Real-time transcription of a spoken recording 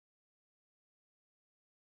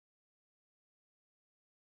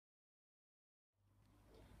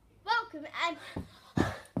welcome.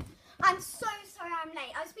 I'm so sorry I'm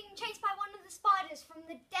late. I was being chased by one of the spiders from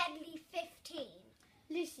the Deadly 15.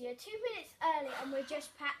 Lucy, you're 2 minutes early and we're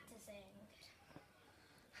just practicing.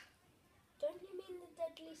 Don't you mean the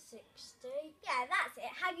Deadly 60? Yeah, that's it.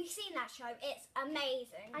 Have you seen that show? It's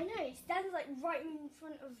amazing. I know, it stands like right in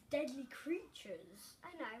front of deadly creatures. I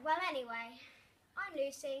know. Well, anyway, I'm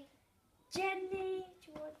Lucy. Jenny,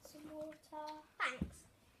 do you want some water? Thanks.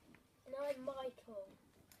 And I'm Michael.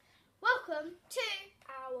 Welcome to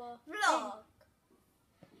Our vlog.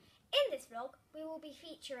 In this vlog, we will be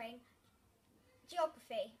featuring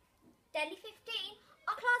geography, Deadly 15,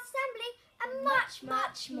 our class assembly, and much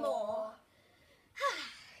more.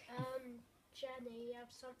 Jenny, you have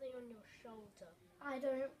something on your shoulder. I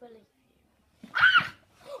don't believe you. Ah!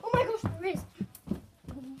 Oh my gosh, there is.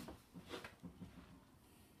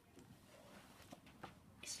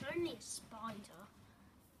 It's only a spider.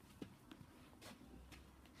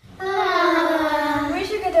 We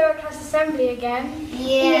should go to our class assembly again.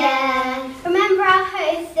 Yeah. Remember our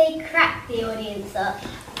hosts, they cracked the audience up.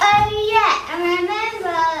 Oh yeah, and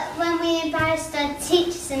remember when we embarrassed our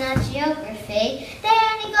teachers in our geography, they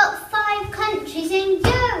only got 5 countries in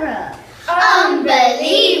Europe.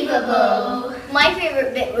 Unbelievable. My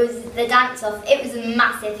favourite bit was the dance-off. It was a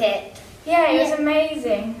massive hit. Yeah, it was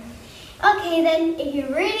amazing. Okay then, if you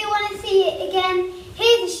really want to see it again,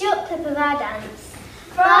 here's a short clip of our dance.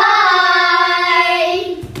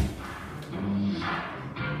 Bye!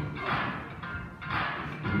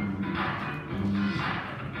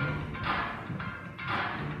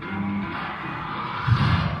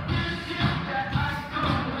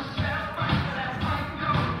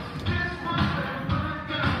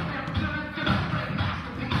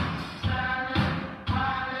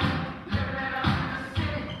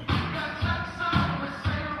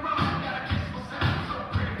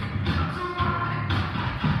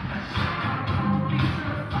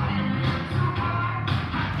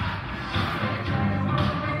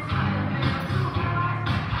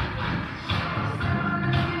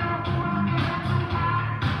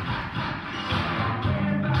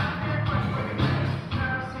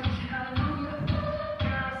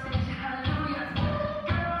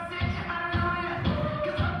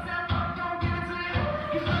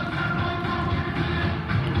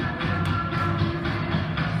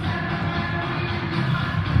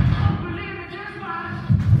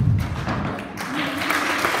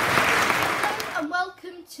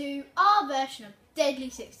 To our version of Deadly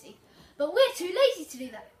 60, but we're too lazy to do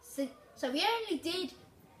that, so we only did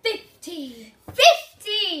 15.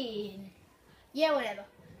 15! Yeah, whatever.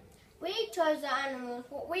 We chose the animals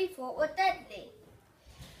what we thought were deadly.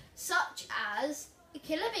 Such as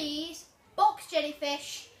killer bees, box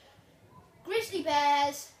jellyfish, grizzly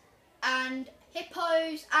bears, and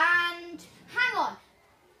hippos, and... Hang on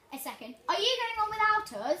a second. Are you going on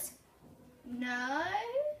without us? No?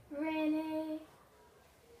 Really?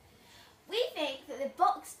 We think that the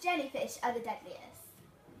box jellyfish are the deadliest.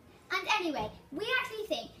 And anyway, we actually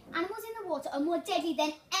think animals in the water are more deadly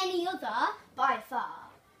than any other. By far.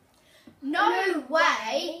 No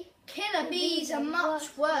way! Killer bees are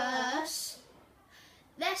much worse.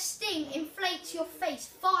 Their sting inflates your face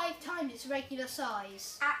 5 times its regular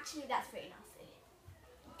size. Actually, that's pretty nasty.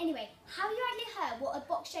 Anyway, have you actually heard what a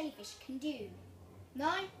box jellyfish can do?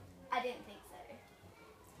 No? I didn't think so.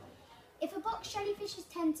 If a box jellyfish's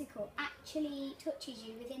tentacle actually touches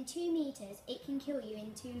you within 2 meters, it can kill you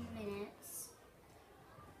in 2 minutes.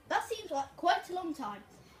 That seems like quite a long time.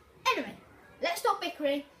 Anyway, let's stop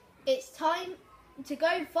bickering. It's time to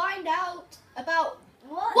go find out about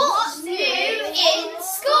what's new in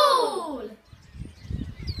school.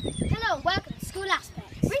 Hello and welcome to School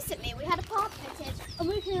Aspects. Recently we had a park fitted and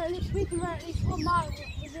we can run at least 1 mile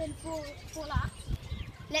within 4 laps.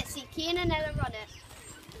 Let's see Kian and Ella run it.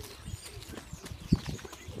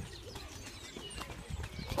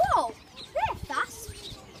 Whoa, they're fast.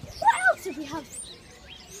 What else did we have?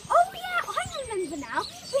 Oh yeah, I remember now.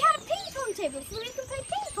 We had a ping pong table so we can play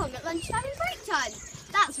ping pong at lunchtime and break time.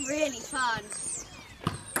 That's really fun.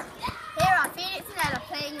 Here are Felix and Ella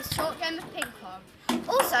playing a short game of ping pong.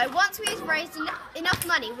 Also, once we've raised enough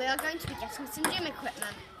money, we are going to be getting some gym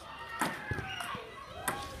equipment.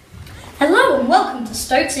 Hello and welcome to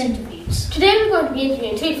Stoats Interviews. Today we're going to be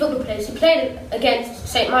interviewing 2 football players who played against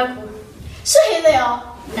St Michael. So here they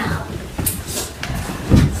are now.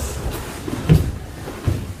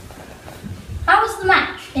 How was the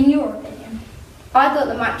match, in your opinion? I thought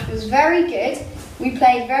the match was very good. We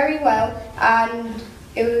played very well and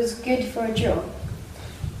it was good for a draw.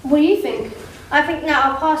 What do you think? I think that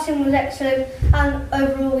our passing was excellent and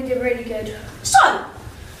overall we did really good. So,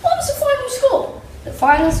 what was the final score? The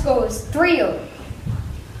final score was 3-all.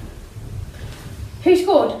 Who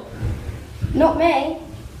scored? Not me.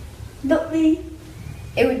 Not me.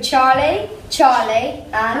 It was Charlie,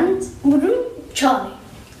 and Charlie.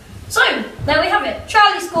 So, there we have it.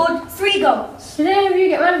 Charlie scored 3 goals. Did any of you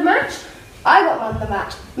get man of the match? I got man of the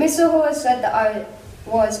match. Mr. Hall said that I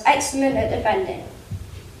was excellent at defending.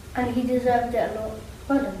 And he deserved it a lot.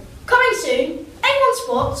 Well done. Coming soon, A1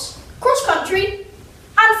 Sports, cross country,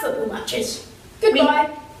 and football matches. Goodbye.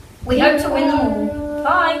 We hope to win them all.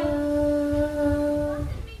 Bye. The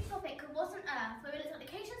big topic wasn't Earth, where we looked at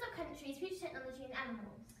locations of countries, future technology and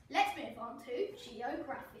animals. Let's move on to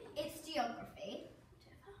geography. It's geography.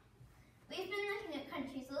 We've been looking at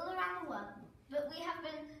countries all around the world, but we have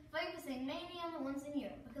been focusing mainly on the ones in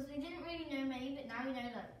Europe because we didn't really know many, but now we know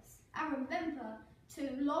loads. And remember to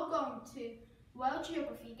log on to World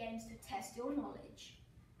Geography Games to test your knowledge.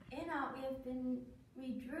 In art,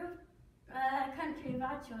 we drew a country of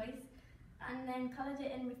our choice and then coloured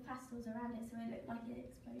it in with pastels around it so it looked like it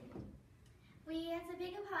exploded. We had to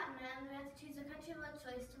pick a partner and we had to choose a country of our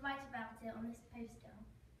choice to write about it on this poster.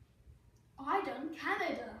 I done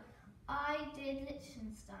Canada. I did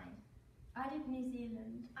Liechtenstein. I did New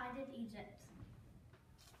Zealand. I did Egypt.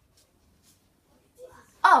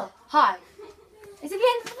 Oh, hi. Is it the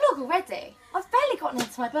end of the vlog already? I've barely gotten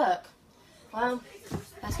into my book. Well,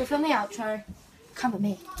 let's go film the outro. Come with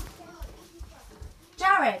me.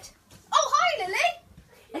 Jared, Oh, hi, Lily.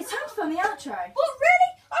 it's time to film the outro. What,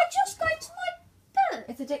 really? I just got into my book.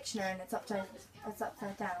 It's a dictionary and it's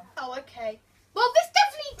upside down. Oh, okay. Well, this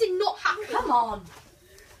definitely did not happen. Come on.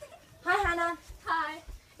 Hi, Hannah. Hi.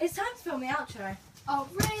 It's time to film the outro. Oh,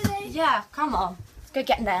 really? Yeah, come on. Let's go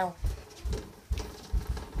get Nell.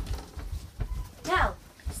 Nell,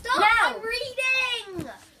 Stop! Now. I'm reading!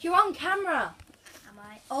 you're on camera. Am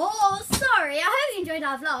I? Oh, sorry. I hope you enjoyed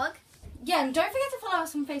our vlog. Yeah, and don't forget to follow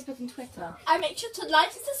us on Facebook and Twitter. And make sure to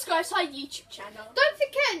like and subscribe to our YouTube channel. Don't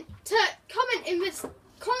forget to comment in this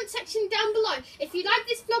comment section down below if you like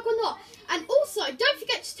this vlog or not. And also, don't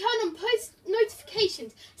forget to turn on post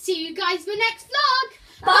notifications. See you guys in the next